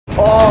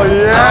Oh,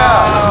 yeah.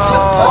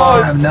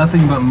 Oh, I have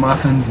nothing but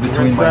muffins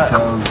between my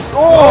toes.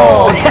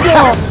 Oh,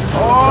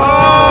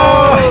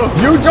 oh,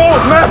 you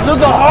don't mess with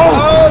the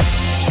host.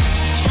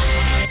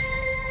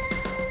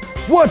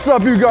 What's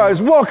up, you guys?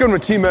 Welcome to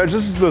Team Edge.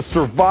 This is the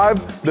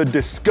Survive the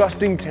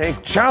Disgusting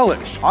Tank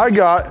Challenge. I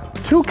got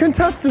two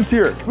contestants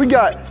here. We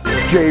got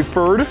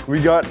Jayford, we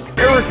got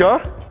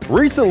Erica.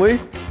 Recently,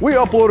 we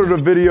uploaded a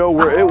video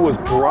where it was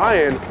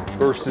Brian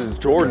versus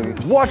Jordan.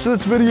 Watch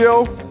this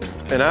video,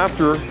 and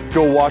after,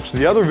 go watch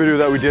the other video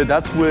that we did.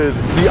 That's with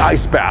the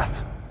ice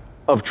bath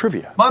of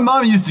trivia. My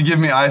mom used to give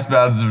me ice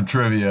baths of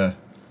trivia.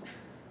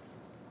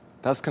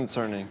 That's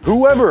concerning.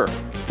 Whoever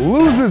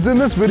loses in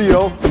this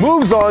video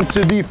moves on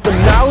to the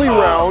finale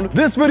round.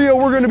 This video,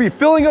 we're gonna be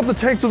filling up the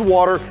tanks with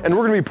water, and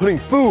we're gonna be putting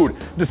food,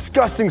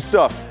 disgusting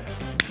stuff,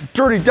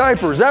 dirty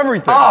diapers,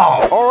 everything.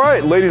 Oh. All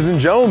right, ladies and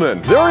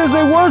gentlemen, there is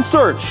a word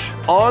search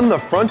on the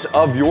front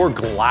of your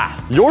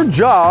glass. Your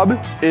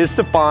job is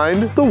to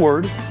find the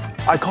word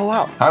I call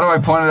out. How do I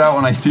point it out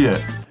when I see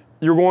it?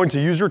 You're going to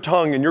use your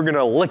tongue and you're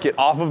gonna lick it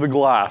off of the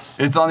glass.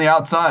 It's on the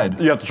outside.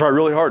 You have to try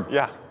really hard.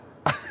 Yeah.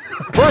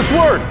 First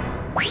word,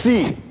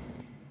 C.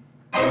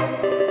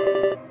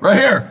 Right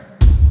here.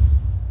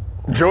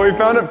 Joey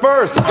found it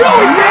first. Joey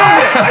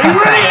found it! Are you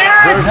ready,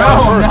 Eric? No,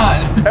 I'm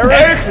not.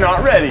 Eric's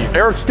not ready.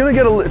 Eric's gonna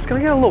get it's gonna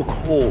get a little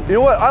cold. You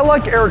know what? I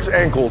like Eric's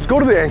ankles. Go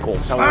to the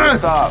ankles. Tell me to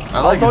stop.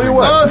 I'll tell you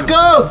what. Oh, it's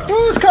cold.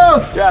 Oh, it's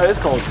cold. Yeah, it is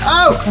cold.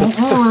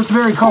 Oh, it's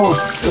very cold.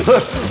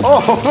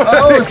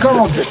 Oh, it's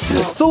cold.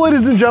 So,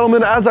 ladies and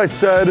gentlemen, as I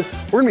said,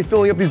 we're gonna be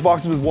filling up these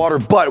boxes with water,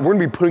 but we're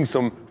gonna be putting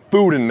some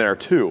food in there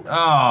too.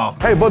 Oh.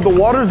 Hey, but the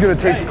water's gonna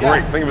taste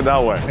great. Think of it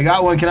that way. I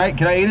got one. Can I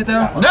eat it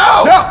though?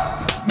 No! No!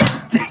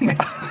 Dang it.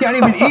 Can't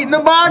even eat in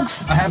the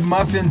box. I have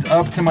muffins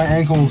up to my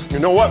ankles. You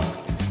know what?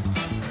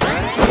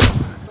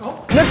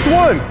 Next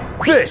one,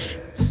 fish.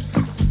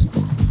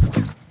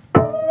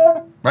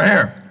 Right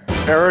here.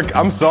 Eric,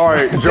 I'm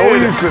sorry. Joey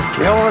is just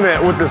killing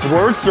it with this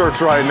word search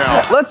right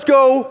now. Let's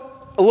go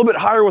a little bit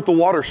higher with the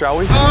water, shall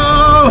we?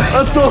 Oh!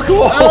 That's so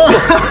cold.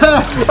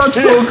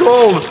 That's so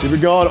cold. Keep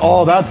it going.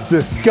 Oh, that's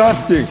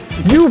disgusting.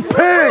 You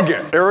pig!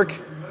 Eric,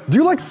 do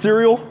you like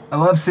cereal? I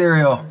love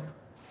cereal.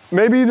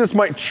 Maybe this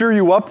might cheer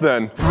you up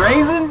then.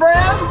 Raisin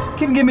Bran?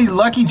 Can you give me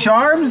Lucky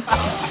Charms?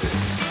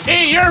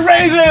 Eat your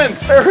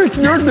raisins! Eric,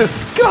 you're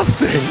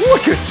disgusting.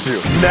 Look at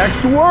you.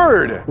 Next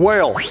word,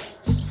 whale. Right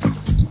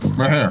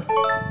here.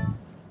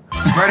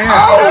 Right here.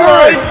 Oh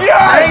my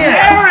God!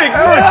 Eric,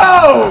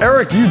 no!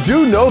 Eric, you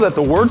do know that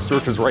the word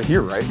search is right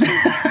here, right?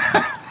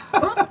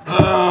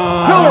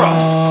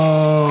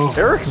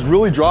 Eric is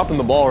really dropping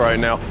the ball right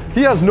now.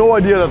 He has no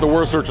idea that the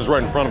word search is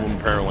right in front of him,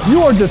 apparently.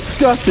 You are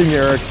disgusting,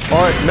 Eric. All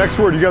right, next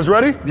word. You guys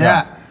ready?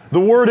 Yeah. The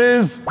word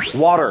is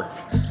water.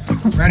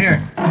 Right here.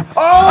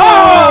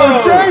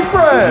 Oh,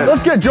 Jayfred!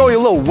 Let's get Joey a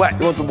little wet.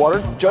 You want some water,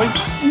 Joey?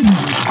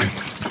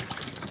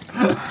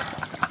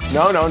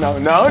 No, no, no,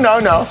 no, no,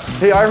 no.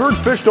 Hey, I heard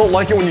fish don't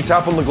like it when you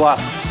tap on the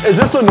glass. Is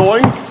this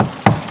annoying?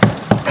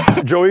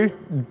 Joey,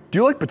 do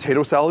you like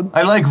potato salad?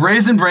 I like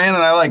Raisin Bran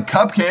and I like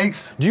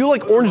cupcakes. Do you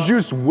like orange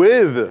juice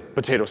with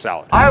potato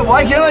salad?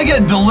 Why can't I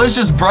get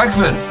delicious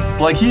breakfasts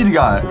like he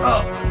got?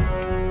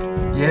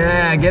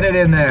 Yeah, get it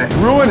in there.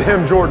 Ruin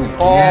him, Jordan.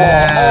 Oh,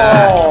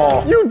 Yeah.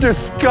 oh, you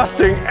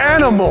disgusting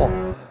animal.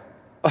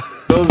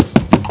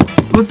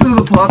 Listen to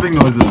the plopping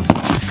noises.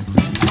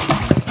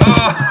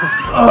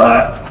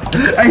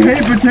 I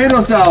hate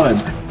potato salad.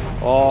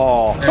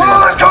 Oh. Oh,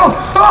 let's go!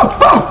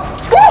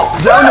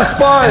 Down the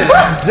spine.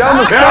 Down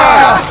the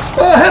spine.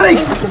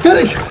 Headache!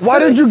 Headache! Why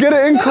did you get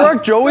it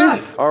incorrect, Joey?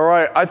 All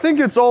right, I think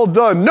it's all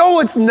done.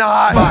 No, it's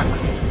not.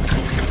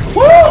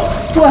 Woo!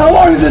 Well, how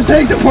long does it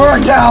take to pour a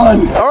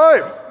gallon? All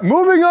right,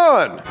 moving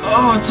on.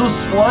 Oh, it's so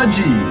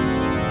sludgy.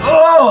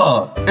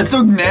 Oh, it's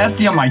so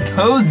nasty on my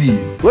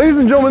toesies. Ladies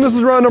and gentlemen, this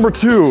is round number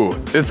 2.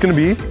 It's gonna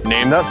be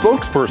name that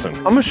spokesperson.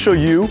 I'm gonna show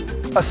you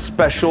a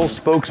special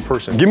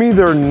spokesperson. Give me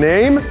their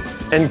name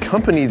and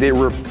company they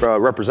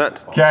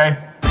represent. Okay.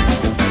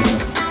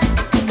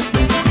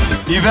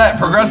 Yvette,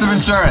 Progressive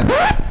Insurance.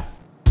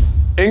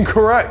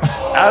 Incorrect.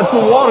 Add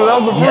some water. That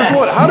was the first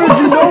one. How did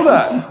you know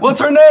that? What's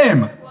her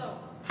name?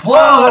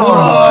 Flo. That's what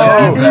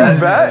it was.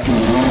 Yvette.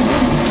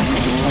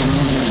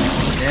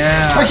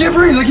 Yeah. I can't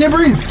breathe. I can't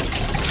breathe.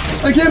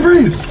 I can't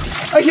breathe.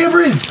 I can't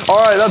breathe. All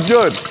right, that's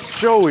good.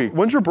 Joey,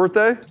 when's your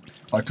birthday?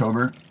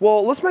 October.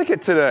 Well, let's make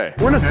it today.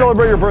 We're gonna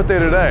celebrate your birthday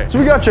today. So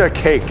we got you a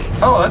cake.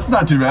 Oh, that's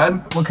not too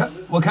bad.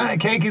 What kind of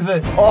cake is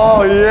it?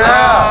 Oh, yeah.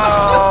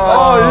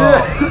 Oh,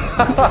 yeah.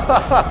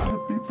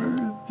 Happy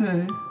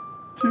birthday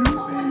to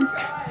me.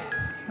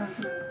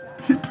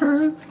 Happy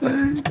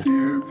birthday to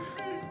me.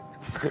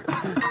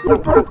 Your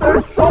birthday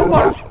is so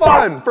much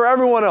fun for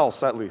everyone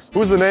else, at least.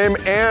 Who's the name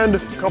and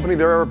company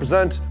they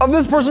represent of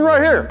this person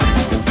right here?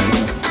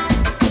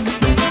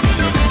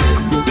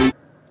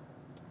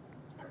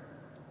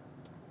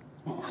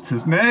 What's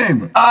his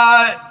name?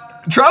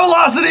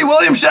 Travelocity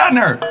William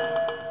Shatner.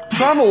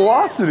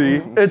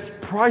 Travelocity? It's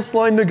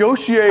Priceline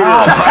Negotiator.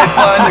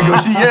 Priceline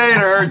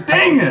Negotiator.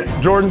 Dang it.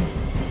 Jordan,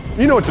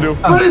 you know what to do.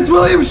 But it's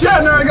William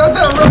Shatner. I got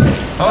that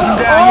right.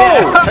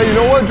 Hey, you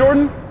know what,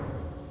 Jordan?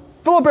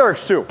 Fill up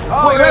Eric's too.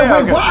 Oh,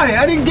 wait, why?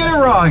 I didn't get it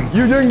wrong.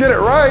 You didn't get it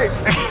right.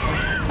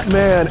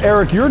 Man,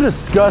 Eric, you're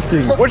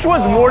disgusting. Which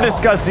one's more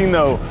disgusting,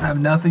 though? I have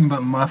nothing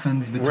but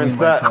muffins between Rinse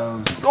my that.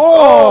 toes.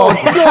 Oh,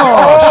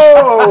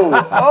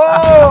 gosh.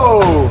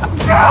 Oh!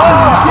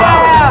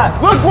 Yeah!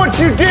 Look what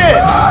you did!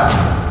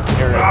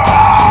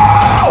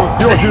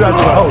 You don't do that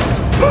to the host.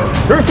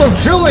 Here's some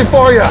chili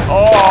for you.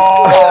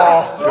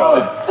 Oh!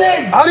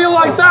 How do you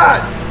like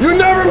that? You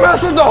never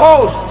mess with the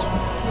host.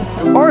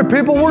 All right,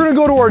 people, we're gonna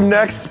go to our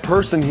next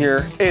person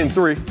here in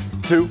 3,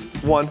 2,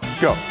 1,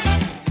 go.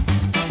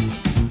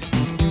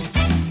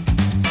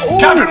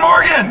 Captain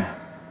Morgan!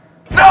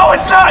 No,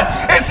 it's not!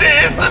 It's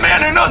the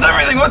man who knows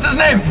everything. What's his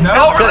name?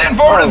 No, really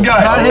informative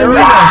guy. Not him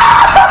either.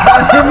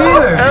 Not him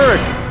either.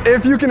 Eric,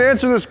 if you can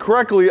answer this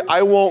correctly,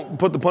 I won't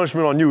put the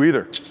punishment on you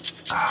either.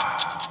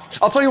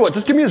 I'll tell you what,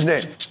 just give me his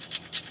name.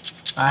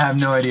 I have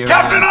no idea.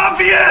 Captain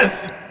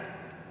Obvious!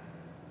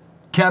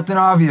 Captain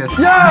Obvious.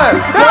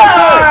 Yes!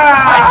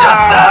 I just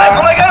said it,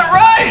 but I got it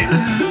right!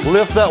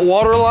 Lift that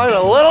water line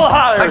a little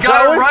higher, I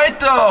got it right,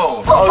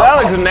 though! Oh,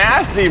 that looks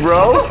nasty,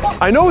 bro.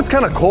 I know it's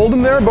kind of cold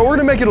in there, but we're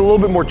gonna make it a little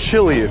bit more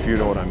chilly, if you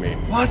know what I mean.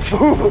 What?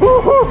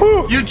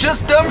 You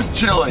just dumped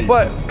chili.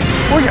 But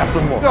we got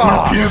some more. I'm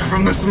gonna puke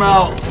from the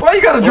smell. Why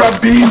you gotta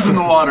drop beans in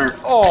the water?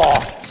 Oh.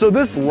 So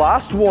this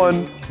last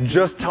one,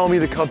 just tell me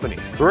the company.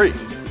 3,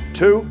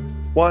 2,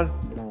 1,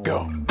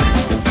 go.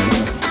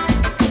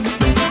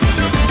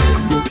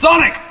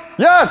 Sonic!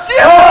 Yes!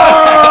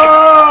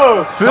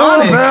 Oh!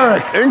 Sonic.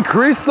 Eric,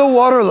 increase the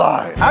water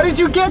line. How did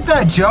you get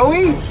that,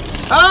 Joey?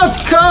 Oh, it's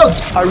cold.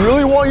 I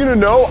really want you to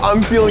know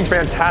I'm feeling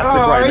fantastic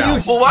right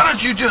now. Well, why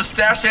don't you just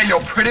sashay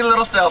your pretty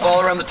little self all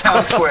around the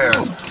town square?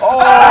 That's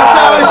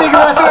how I think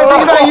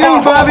about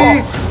you,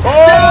 Bobby. No,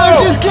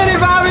 I'm just kidding,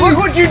 Bobby. Look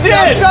what you did!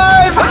 I'm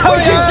sorry, Bobby.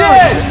 What you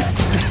did!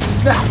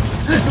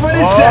 What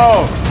is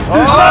that?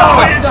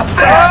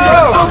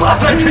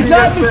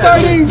 Not the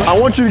sardines. I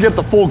want you to get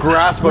the full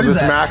grasp of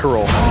this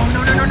mackerel.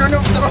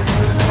 No.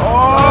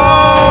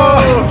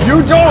 Oh!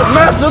 You don't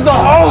mess with the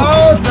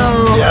host!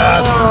 No.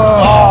 Yes!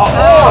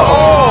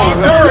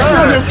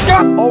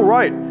 All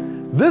right,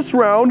 this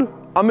round,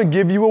 I'm gonna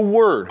give you a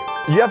word.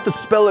 You have to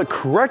spell it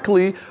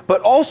correctly,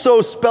 but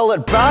also spell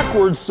it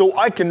backwards so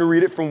I can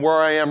read it from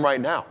where I am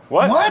right now.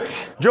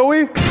 What?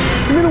 Joey,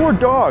 give me the word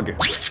dog.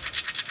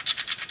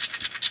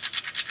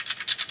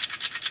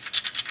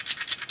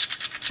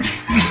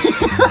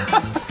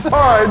 All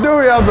right, do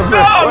we have the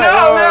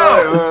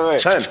No.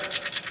 10,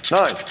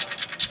 9,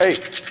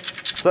 8,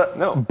 7,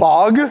 no.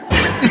 Bog?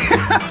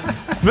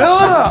 Fill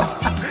it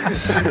up.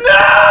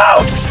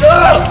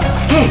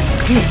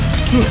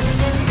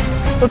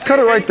 Let's cut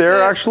it right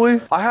there,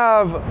 actually. I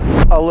have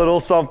a little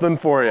something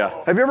for you.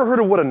 Have you ever heard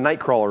of what a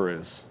nightcrawler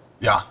is?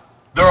 Yeah.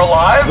 They're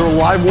alive? They're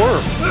live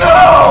worms.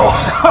 No!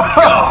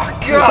 Oh,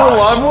 They're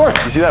live gosh. worms.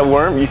 You see that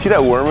worm? You see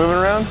that worm moving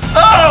around?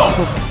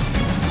 Oh!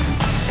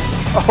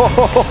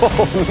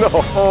 Oh, no.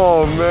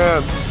 Oh,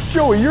 man.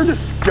 Joey, you're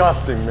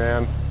disgusting,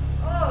 man.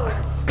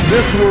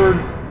 This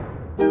word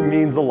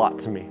means a lot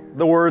to me.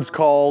 The word's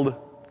called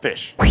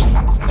fish. 10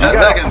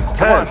 seconds.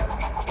 10,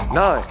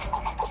 9,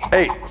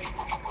 8,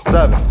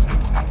 7,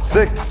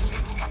 6,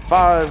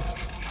 5,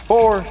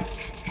 4,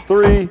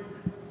 3,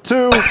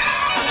 2, 1.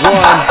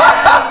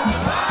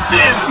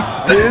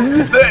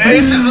 The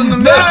H is in the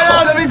middle.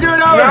 No, let me do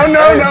it over.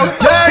 No.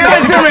 Give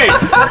it to me!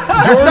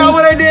 That's not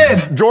what I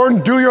did.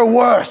 Jordan, do your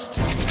worst.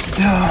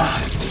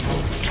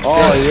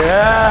 Oh,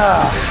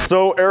 yeah.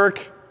 So,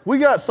 Eric, we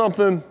got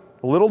something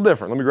a little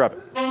different. Let me grab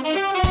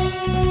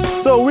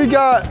it. So, we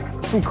got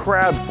some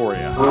crab for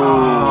you.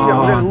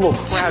 Yeah, we got a little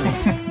crab.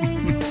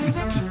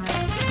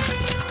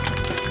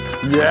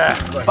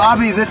 Yes.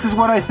 Bobby, this is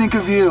what I think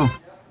of you.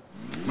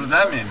 What does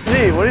that mean?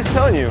 Gee, what is he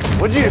telling you?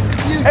 What'd you...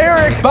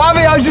 Eric! Bobby,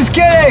 I was just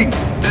kidding.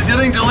 He's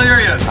getting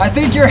delirious. I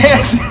think your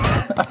hands.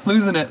 I'm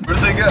losing it. Where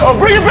did they go? Oh,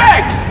 bring it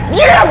back!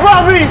 Yeah,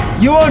 Bobby!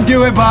 You won't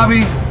do it,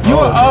 Bobby.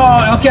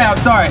 Oh, okay, I'm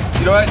sorry.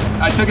 You know what?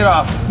 I took it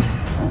off.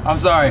 I'm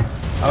sorry.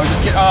 I was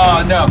just kidding.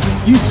 Oh, no.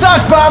 You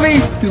suck,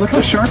 Bobby! Dude, look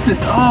how sharp this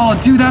is. Oh,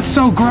 dude, that's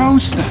so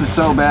gross. This is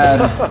so bad.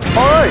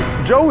 All right,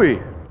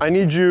 Joey, I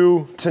need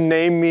you to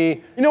name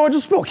me, you know what,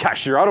 just spell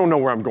cashier. I don't know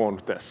where I'm going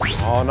with this.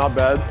 Oh, not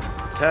bad.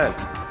 10,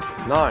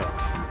 9,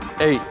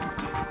 8,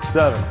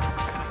 7,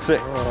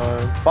 6,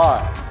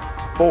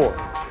 5, 4,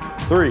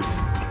 3,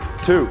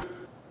 2.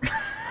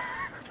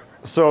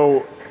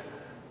 So,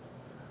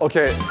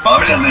 okay.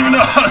 Bobby doesn't even know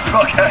how to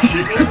spell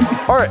cashier.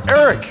 All right,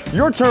 Eric,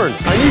 your turn.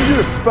 I need you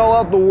to spell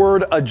out the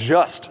word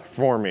adjust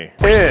for me.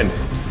 In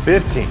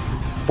 15,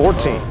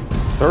 14,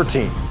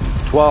 13,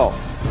 12,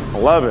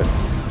 11,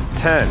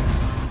 10,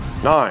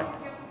 9,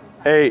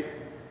 8,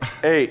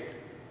 8,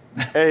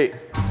 8,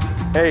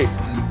 8,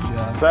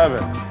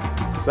 7,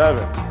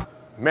 7.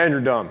 Man,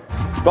 you're dumb.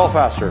 Spell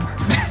faster.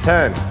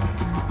 10,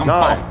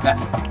 9,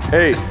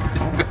 8,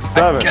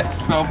 7,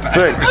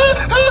 6,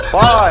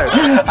 5.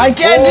 I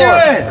can't do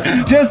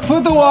it! Just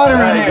put the water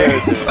in here.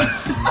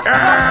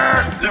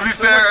 To be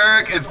fair,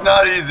 Eric, it's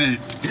not easy.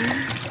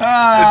 It's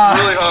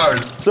really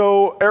hard.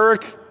 So,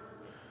 Eric,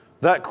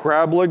 that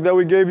crab leg that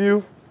we gave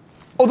you.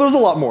 Oh, there's a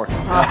lot more.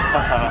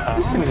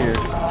 Listen here.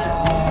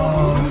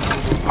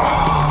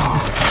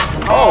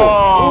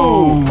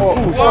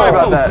 Oh, sorry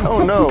about that.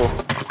 Oh no.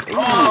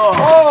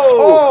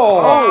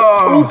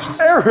 Oops.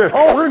 Eric,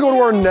 we're gonna go to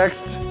our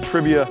next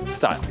trivia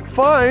style.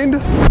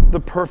 Find the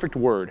perfect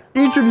word.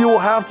 Each of you will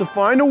have to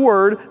find a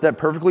word that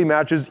perfectly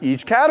matches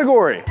each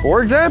category.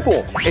 For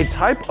example, a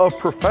type of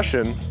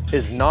profession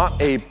is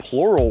not a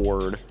plural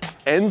word,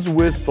 ends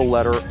with the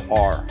letter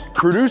R.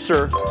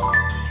 Producer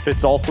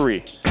fits all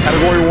three.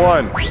 Category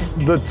 1,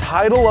 the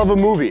title of a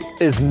movie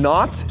is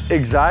not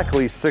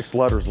exactly 6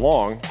 letters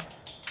long,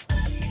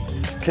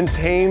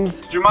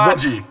 contains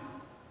Jumanji.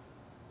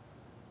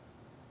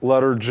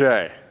 letter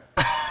J.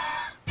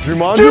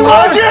 Jumanji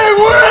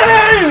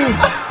wins!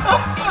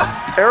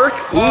 Eric?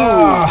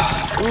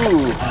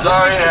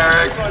 Sorry,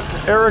 Eric.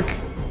 Eric,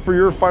 for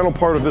your final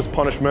part of this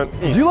punishment,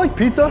 do you like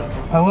pizza?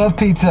 I love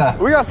pizza.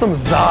 We got some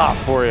za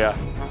for you.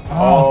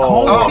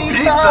 Cold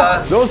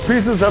pizza? Those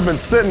pizzas have been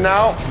sitting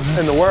out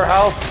in the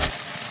warehouse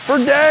for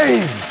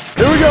days.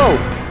 Here we go.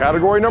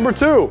 Category number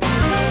 2.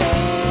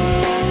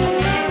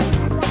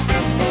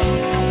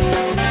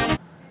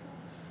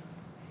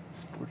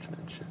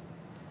 Sportsmanship.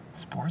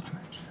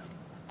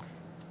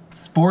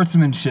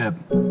 Sportsmanship.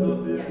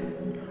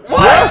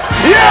 Yes!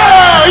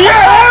 Yeah,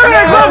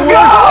 Eric, let's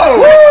go!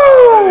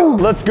 Woo!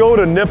 Let's go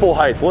to nipple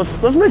height.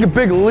 Let's make a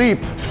big leap.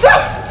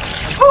 Stop!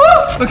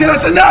 Okay,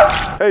 that's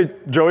enough! Hey,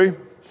 Joey.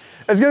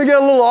 It's gonna get a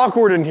little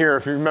awkward in here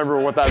if you remember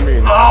what that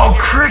means. Oh,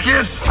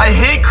 crickets! I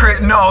hate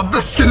crickets. No,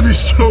 that's gonna be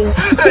so...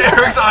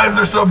 Eric's eyes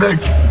are so big.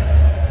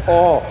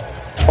 Oh,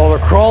 they're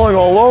crawling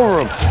all over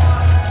him.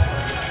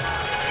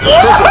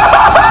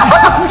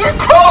 You're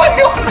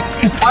crawling on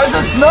me! Why does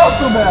it smell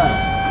so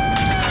bad?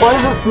 Why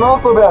does it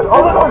smell so bad?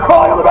 Oh, there's one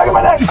crawling on the back of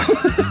my neck!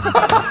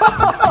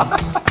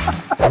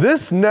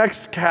 This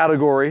next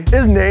category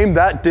is named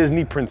that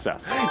Disney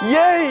princess.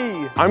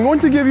 Yay! I'm going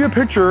to give you a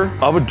picture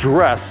of a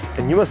dress,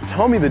 and you must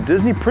tell me the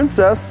Disney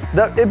princess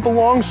that it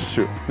belongs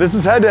to. This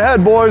is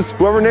head-to-head, boys.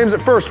 Whoever names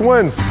it first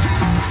wins.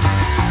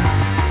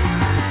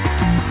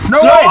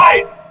 No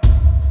way!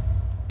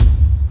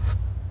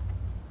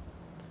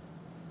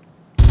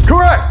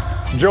 Correct!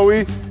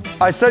 Joey,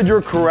 I said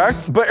you're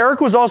correct, but Eric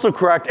was also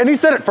correct, and he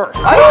said it first.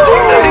 I don't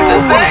think so, he's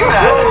just saying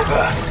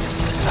that.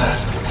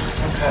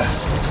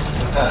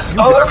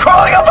 Oh, they're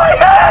crawling on my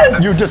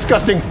head! You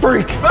disgusting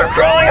freak! They're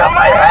crawling on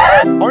my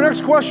head! Our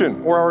next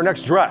question, or our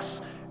next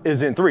dress,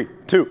 is in 3,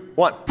 2,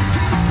 1.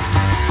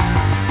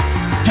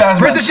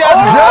 Jasmine. Princess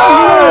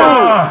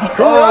Jasmine!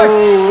 Correct!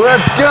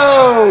 Let's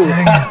go!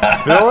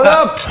 Fill it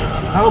up!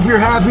 I hope you're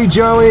happy,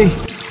 Joey.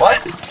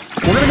 What?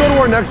 We're gonna go to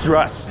our next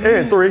dress.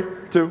 In 3,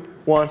 2,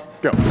 1,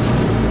 go.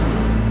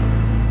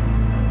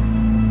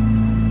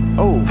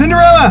 Oh.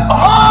 Cinderella!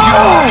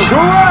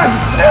 Correct!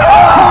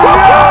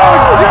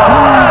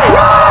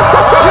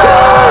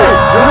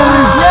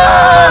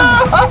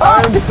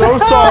 I am so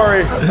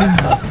sorry,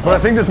 but I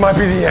think this might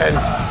be the end.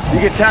 You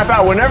can tap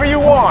out whenever you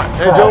want.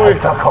 Hey Joey,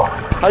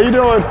 how you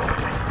doing?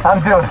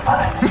 I'm doing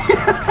fine.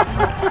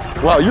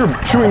 Wow, you're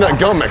chewing that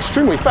gum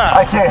extremely I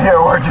fast. can't hear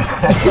a word you're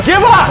saying.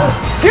 Give up!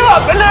 Give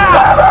up and now!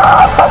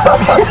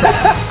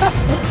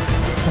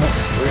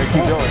 We're gonna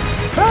keep going.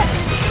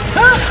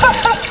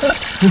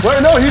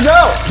 Wait, no, he's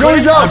out.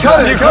 Joey's out.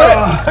 Cut it.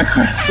 Cut it.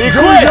 He Joey's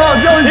quit! out.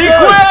 Joey's He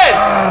out.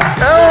 quits!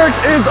 Eric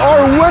is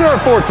our winner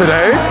for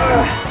today.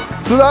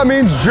 So that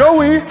means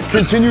Joey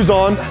continues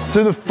on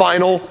to the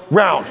final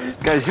round.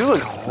 Guys, you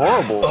look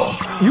horrible.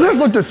 You guys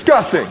look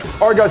disgusting.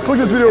 All right, guys, click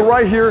this video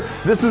right here.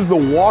 This is the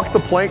Walk the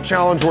Plank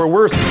Challenge where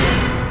we're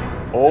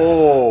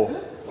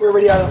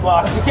already out of the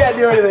box. You can't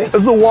do anything.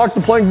 This is the Walk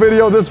the Plank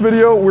video. This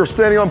video, we're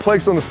standing on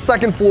planks on the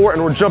 2nd floor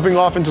and we're jumping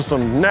off into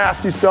some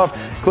nasty stuff.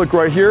 Click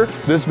right here.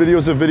 This video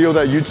is a video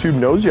that YouTube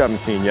knows you haven't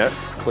seen yet.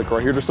 Click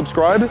right here to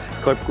subscribe.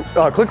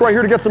 Click right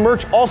here to get some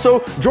merch.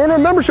 Also, join our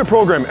membership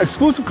program.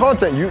 Exclusive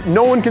content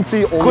no one can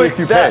see, only if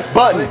you pay. Click that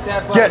button.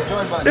 Get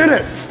in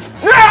it.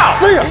 Now!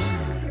 See ya!